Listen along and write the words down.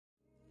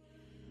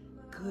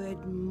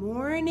Good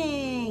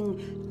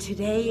morning.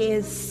 Today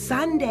is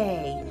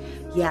Sunday.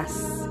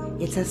 Yes,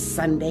 it's a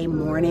Sunday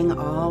morning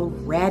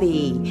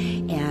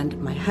already.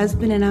 And my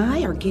husband and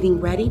I are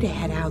getting ready to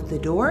head out the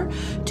door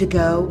to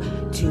go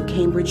to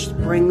Cambridge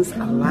Springs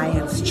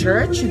Alliance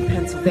Church in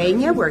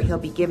Pennsylvania, where he'll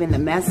be giving the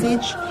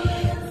message.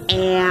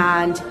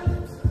 And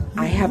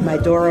I have my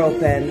door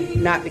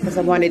open, not because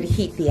I wanted to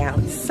heat the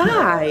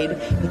outside,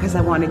 because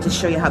I wanted to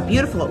show you how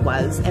beautiful it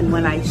was. And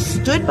when I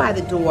stood by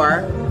the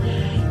door,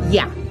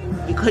 yeah,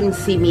 you couldn't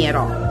see me at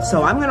all.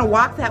 So I'm gonna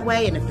walk that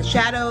way, and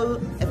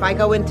if I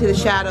go into the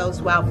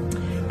shadows, well,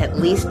 at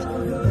least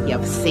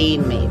you've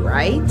seen me,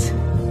 right?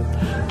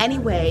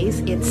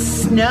 Anyways, it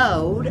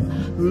snowed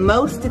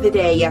most of the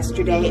day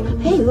yesterday.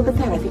 Hey, look at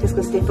that, I think it's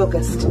gonna stay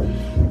focused.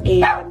 And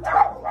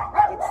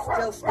it's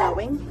still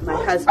snowing.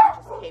 My husband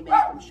just came in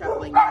from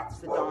shoveling, that's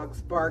the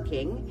dogs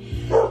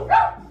barking.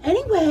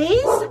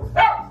 Anyways,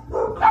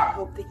 I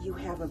hope that you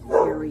have a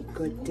very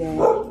good day,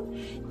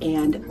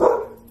 and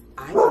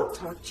I will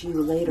talk to you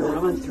later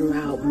on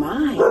throughout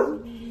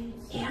mine,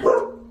 and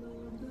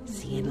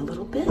see you in a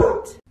little bit.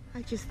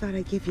 I just thought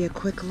I'd give you a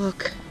quick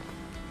look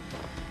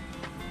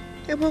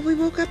at what we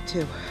woke up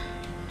to.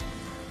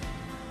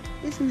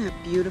 Isn't that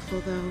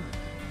beautiful though?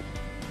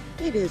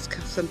 It is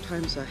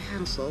sometimes a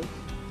hassle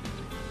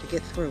to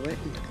get through it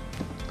and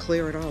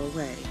clear it all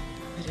away,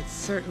 but it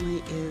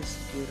certainly is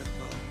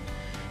beautiful.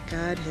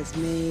 God has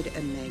made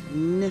a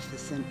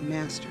magnificent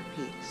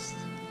masterpiece.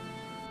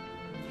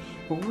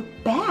 Well,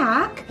 we're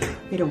back.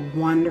 We had a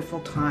wonderful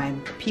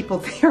time. People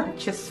there are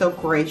just so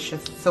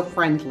gracious, so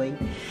friendly.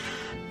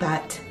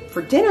 But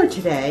for dinner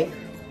today,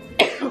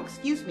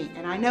 excuse me,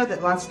 and I know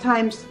that lots of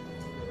times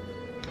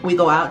we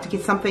go out to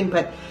get something,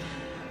 but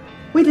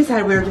we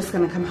decided we were just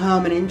going to come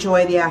home and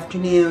enjoy the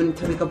afternoon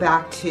until we go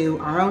back to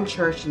our own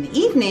church in the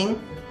evening.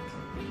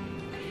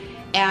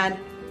 And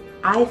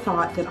I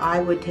thought that I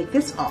would take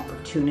this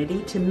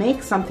opportunity to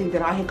make something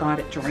that I had got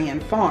at Duran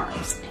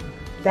Farms.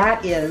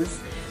 That is,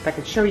 if I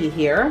could show you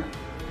here,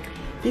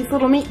 these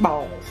little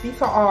meatballs.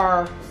 These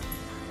are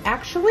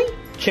actually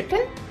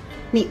chicken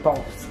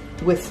meatballs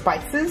with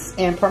spices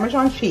and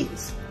Parmesan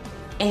cheese.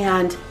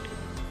 And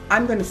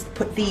I'm going to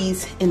put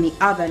these in the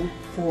oven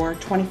for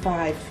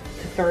 25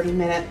 to 30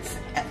 minutes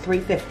at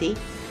 350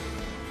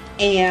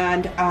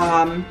 and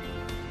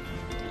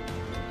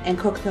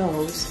cook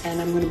those.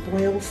 And I'm going to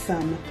boil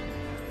some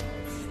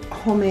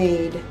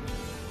homemade,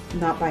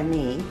 not by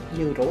me,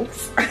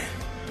 noodles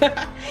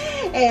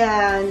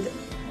and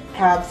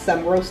have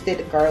some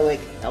roasted garlic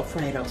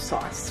Alfredo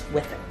sauce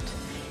with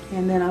it.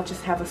 And then I'll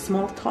just have a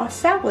small tossed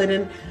salad,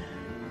 and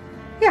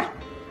yeah,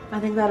 I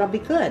think that'll be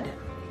good.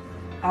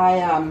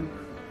 I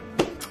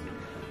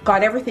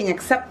got everything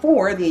except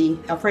for the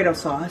Alfredo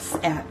sauce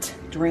at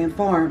Duran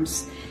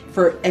Farms,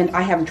 and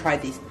I haven't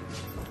tried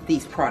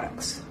these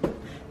products.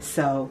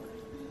 So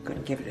I'm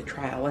gonna give it a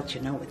try. I'll let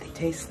you know what they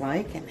taste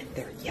like and if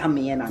they're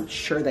yummy, and I'm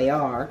sure they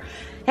are.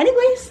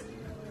 Anyways,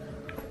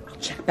 I'll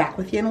check back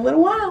with you in a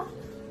little while.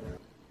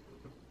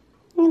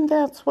 And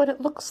that's what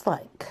it looks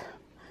like.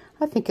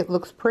 I think it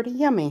looks pretty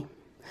yummy.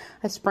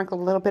 I sprinkled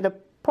a little bit of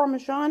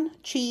Parmesan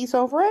cheese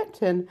over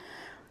it and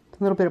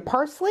a little bit of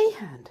parsley,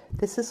 and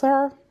this is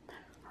our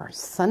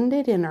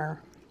Sunday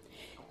dinner.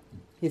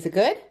 Is it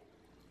good?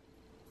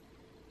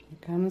 Here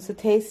comes the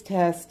taste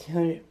test.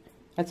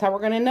 That's how we're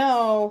gonna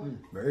know.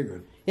 Very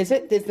good. Is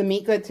the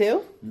meat good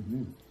too?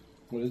 Mm-hmm.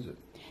 What is it?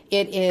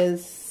 It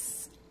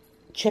is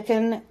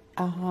chicken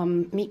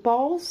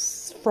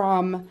meatballs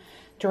from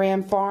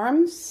Duran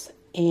Farms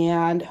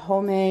and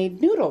homemade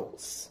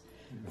noodles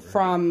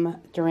from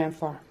Duran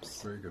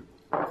Farms. Very good.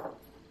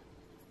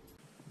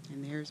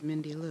 And there's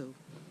Mindy Lou,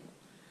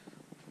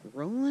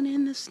 rolling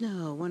in the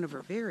snow, one of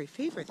her very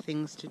favorite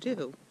things to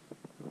do.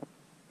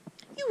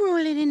 You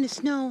rolling in the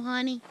snow,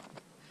 honey?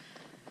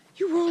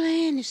 You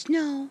rolling in the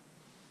snow?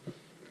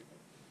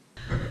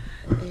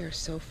 They are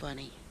so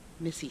funny.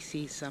 Missy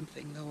sees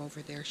something though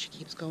over there. She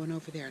keeps going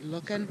over there and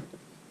looking.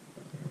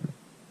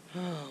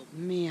 Oh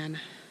man.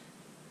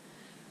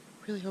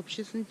 Really hope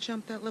she doesn't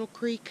jump that little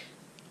creek.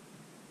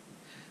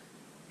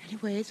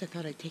 Anyways, I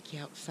thought I'd take you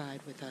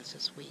outside with us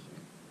as we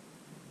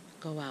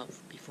go out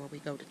before we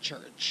go to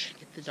church.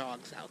 Get the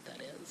dogs out, that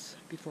is,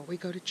 before we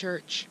go to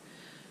church.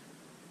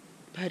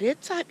 But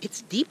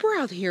it's deeper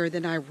out here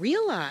than I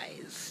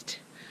realized.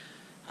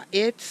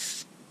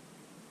 It's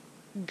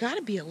got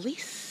to be at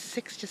least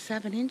 6 to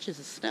 7 inches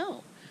of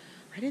snow.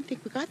 I didn't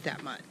think we got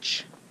that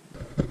much.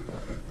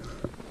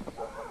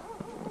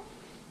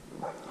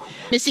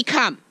 Missy,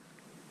 come.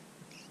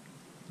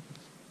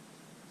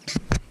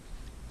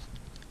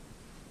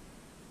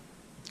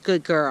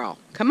 Good girl.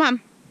 Come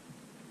on.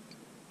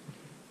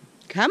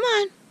 Come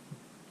on.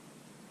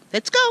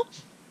 Let's go.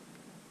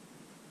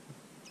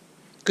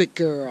 Good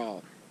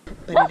girl.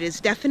 But it is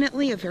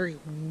definitely a very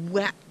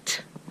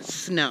wet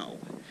snow.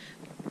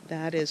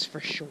 That is for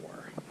sure.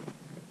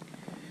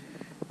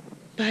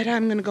 But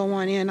I'm going to go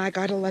on in. I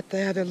got to let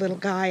the other little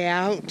guy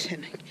out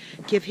and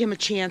give him a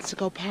chance to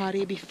go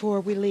potty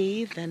before we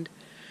leave. And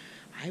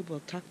I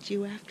will talk to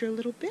you after a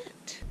little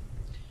bit.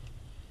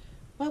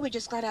 Well, we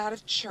just got out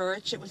of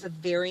church. It was a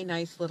very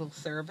nice little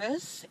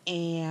service,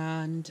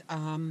 and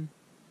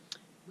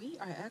we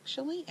are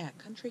actually at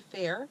Country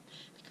Fair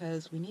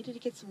because we needed to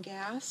get some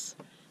gas,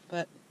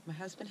 but my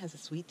husband has a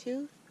sweet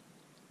tooth,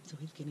 so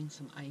he's getting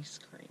some ice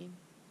cream.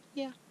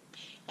 Yeah.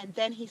 And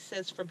then he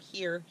says from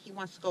here he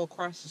wants to go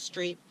across the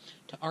street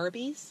to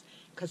Arby's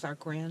because our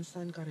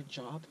grandson got a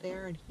job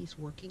there and he's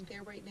working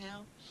there right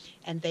now.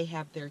 And they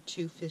have their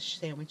 2 fish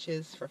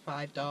sandwiches for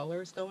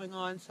 $5 going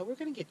on. So we're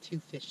going to get 2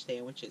 fish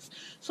sandwiches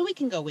so we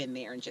can go in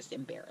there and just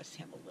embarrass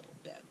him a little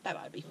bit. That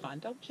ought to be fun,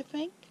 don't you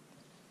think?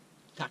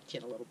 Talk to you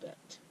in a little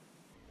bit.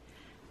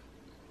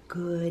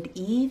 Good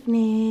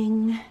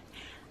evening.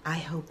 I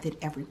hope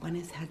that everyone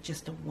has had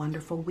just a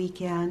wonderful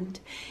weekend,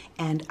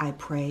 and I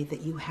pray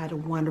that you had a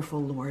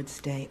wonderful Lord's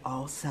Day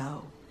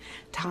also.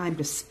 Time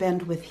to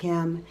spend with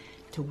Him,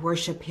 to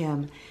worship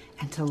Him,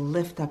 and to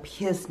lift up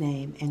His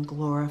name and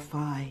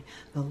glorify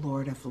the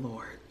Lord of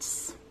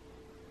Lords.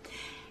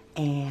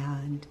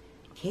 And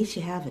in case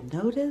you haven't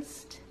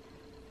noticed,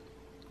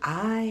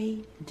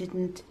 I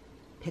didn't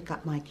pick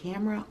up my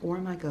camera or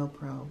my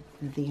GoPro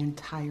the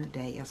entire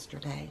day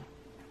yesterday.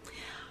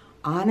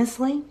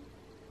 Honestly,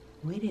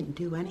 we didn't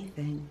do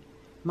anything.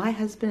 My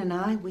husband and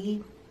I,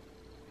 we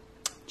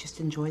just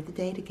enjoyed the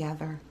day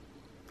together.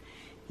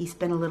 He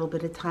spent a little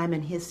bit of time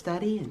in his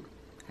study, and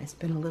I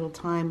spent a little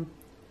time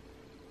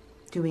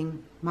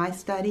doing my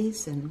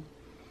studies, and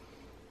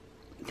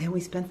then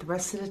we spent the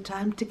rest of the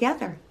time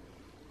together.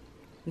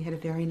 We had a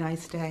very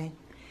nice day,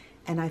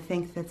 and I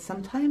think that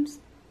sometimes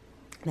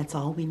that's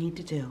all we need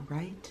to do,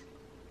 right?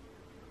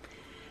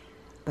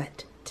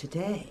 But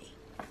today,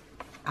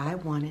 I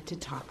wanted to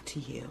talk to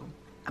you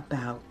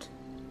about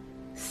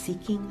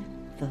seeking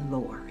the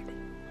Lord.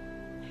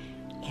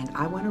 And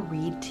I want to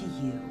read to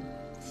you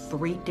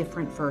 3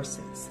 different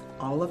verses,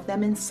 all of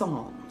them in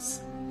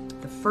Psalms.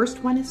 The first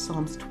one is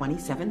Psalms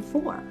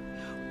 27:4,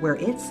 where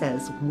it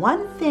says,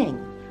 "One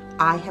thing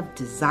I have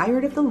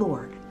desired of the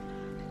Lord,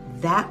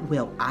 that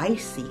will I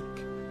seek,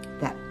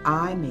 that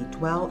I may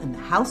dwell in the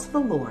house of the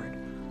Lord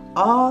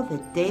all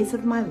the days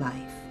of my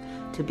life,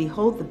 to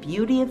behold the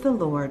beauty of the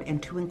Lord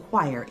and to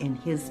inquire in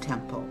His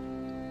temple."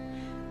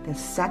 The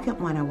second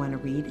one I want to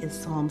read is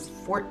Psalms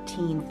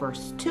 14,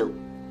 verse 2.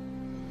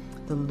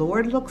 "The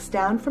Lord looks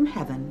down from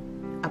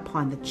heaven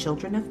upon the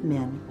children of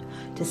men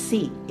to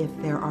see if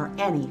there are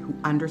any who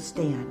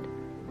understand,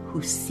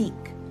 who seek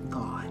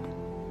God."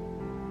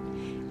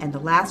 And the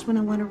last one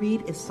I want to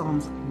read is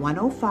Psalms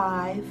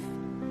 105,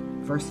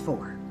 verse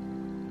 4.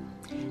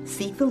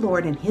 "Seek the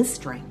Lord in His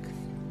strength,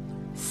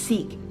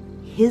 seek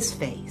His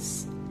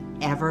face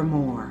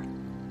evermore."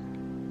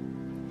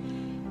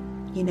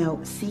 You know,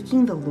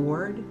 seeking the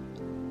Lord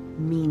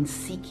means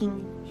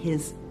seeking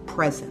His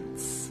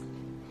presence.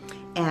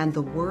 And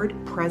the word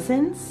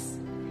presence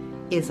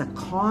is a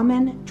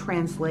common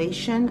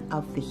translation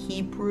of the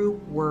Hebrew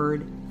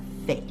word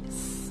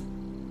face.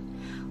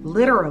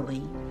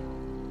 Literally,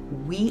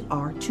 we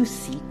are to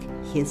seek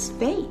His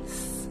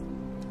face.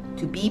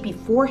 To be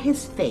before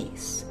His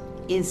face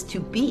is to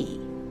be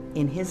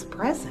in His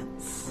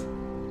presence.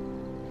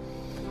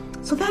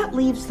 So that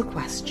leaves the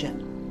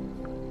question,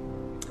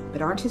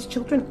 but aren't His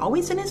children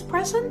always in His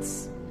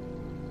presence?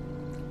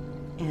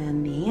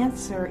 And the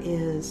answer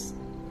is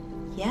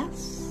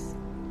yes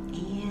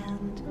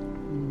and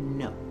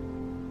no.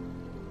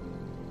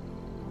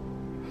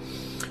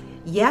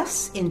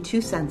 Yes, in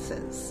 2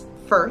 senses.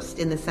 First,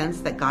 in the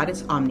sense that God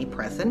is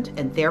omnipresent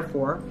and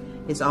therefore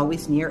is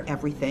always near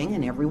everything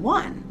and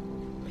everyone.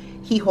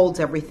 He holds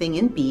everything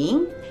in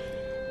being.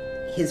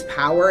 His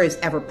power is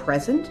ever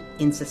present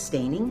in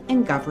sustaining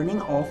and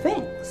governing all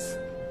things.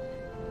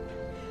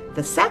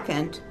 The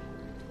second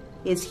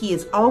is He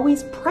is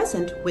always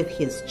present with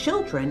His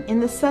children in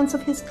the sense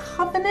of His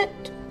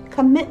covenant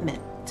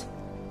commitment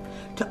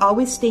to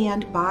always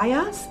stand by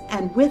us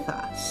and with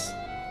us,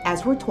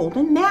 as we're told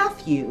in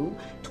Matthew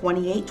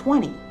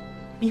 28:20.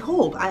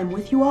 "Behold, I am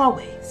with you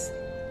always,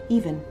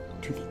 even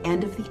to the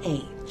end of the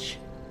age."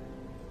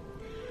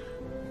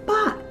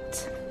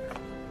 But,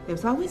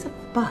 there's always a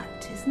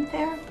but, isn't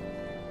there?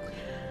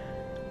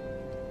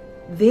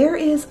 There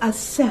is a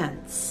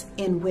sense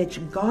in which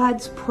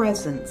God's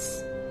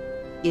presence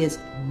is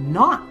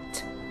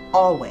not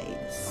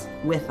always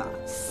with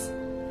us,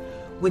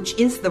 which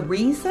is the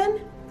reason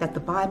that the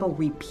Bible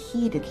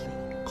repeatedly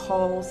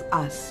calls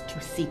us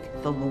to seek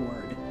the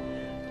Lord,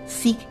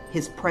 seek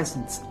His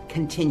presence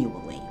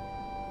continually.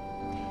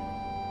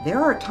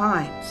 There are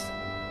times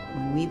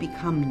when we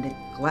become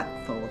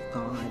neglectful of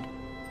God.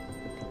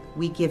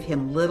 We give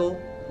Him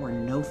little or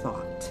no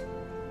thought.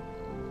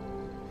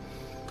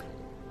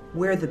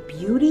 Where the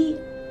beauty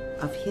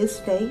of His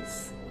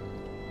face,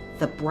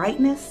 the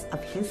brightness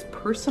of His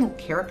personal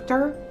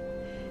character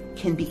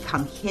can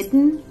become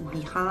hidden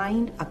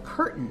behind a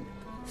curtain,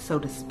 so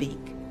to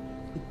speak.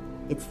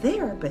 It's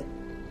there, but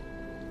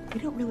we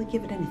don't really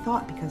give it any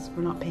thought because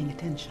we're not paying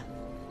attention.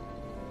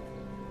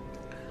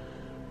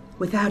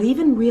 Without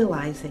even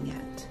realizing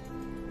it,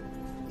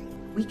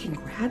 we can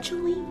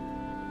gradually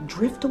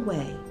drift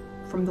away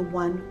from the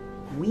one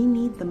we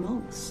need the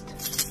most.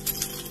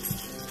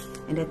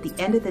 And at the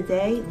end of the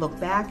day, look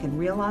back and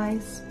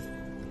realize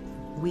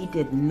we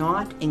did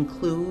not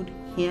include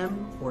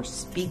him or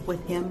speak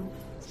with him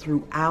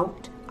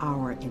throughout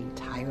our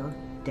entire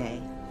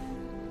day.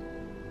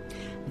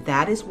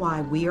 That is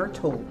why we are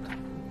told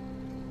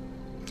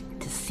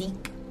to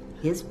seek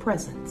his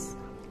presence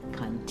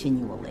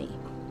continually.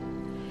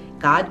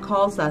 God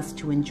calls us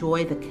to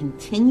enjoy the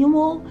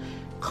continual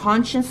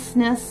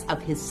consciousness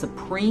of his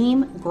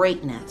supreme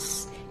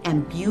greatness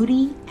and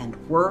beauty and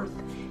worth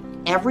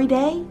every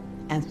day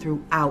and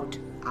throughout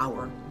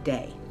our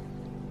day.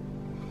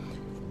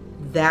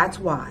 That's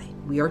why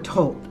we are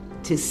told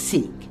to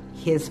seek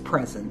his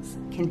presence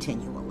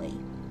continually.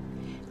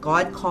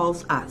 God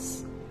calls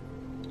us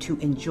to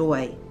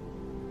enjoy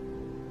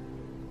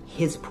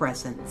his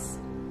presence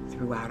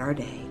throughout our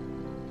day.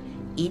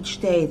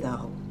 Each day,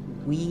 though,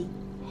 we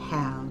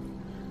have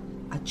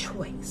a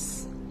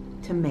choice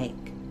to make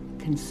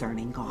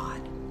concerning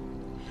God.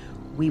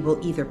 We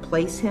will either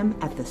place him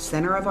at the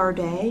center of our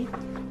day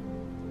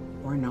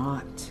or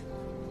not.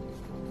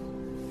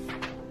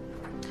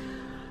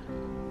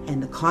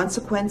 And the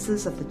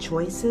consequences of the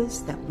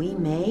choices that we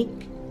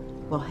make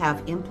will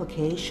have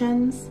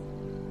implications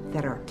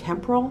that are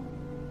temporal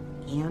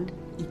and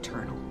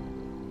eternal.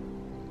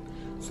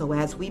 So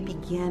as we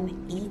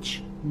begin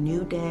each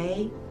new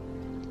day,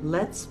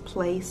 let's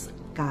place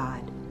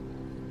God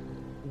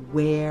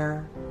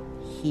where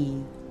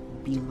he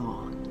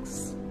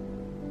belongs.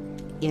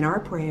 In our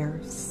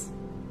prayers,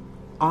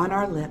 on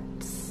our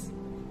lips,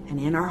 and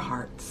in our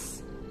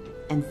hearts.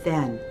 And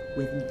then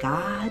with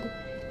God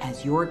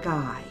as your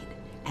guide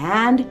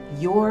and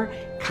your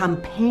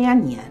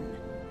companion,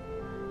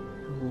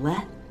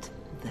 let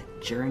the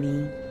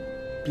journey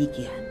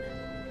begin.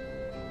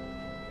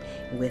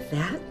 With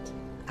that,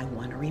 I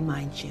want to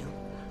remind you,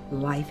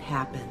 life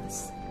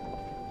happens.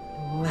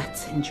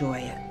 Let's enjoy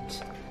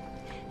it.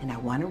 And I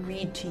want to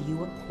read to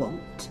you a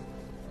quote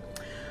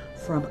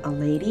from a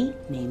lady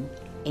named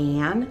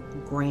Anne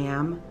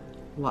Graham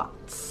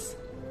Lotz.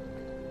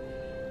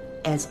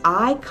 As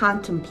I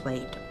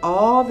contemplate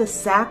all the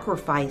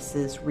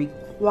sacrifices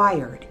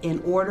required in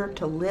order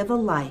to live a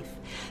life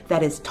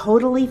that is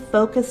totally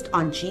focused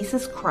on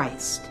Jesus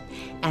Christ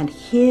and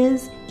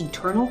his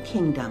eternal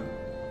kingdom,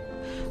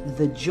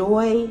 the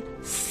joy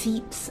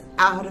seeps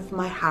out of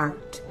my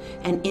heart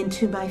and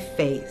into my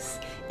face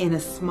in a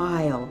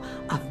smile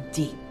of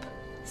deep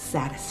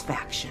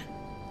satisfaction.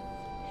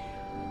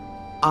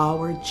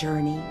 Our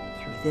journey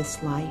through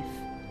this life,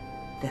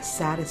 the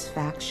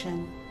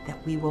satisfaction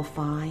that we will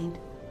find,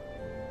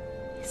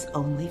 is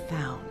only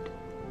found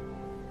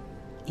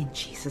in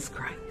Jesus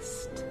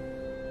Christ.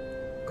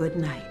 Good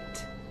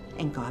night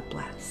and God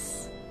bless.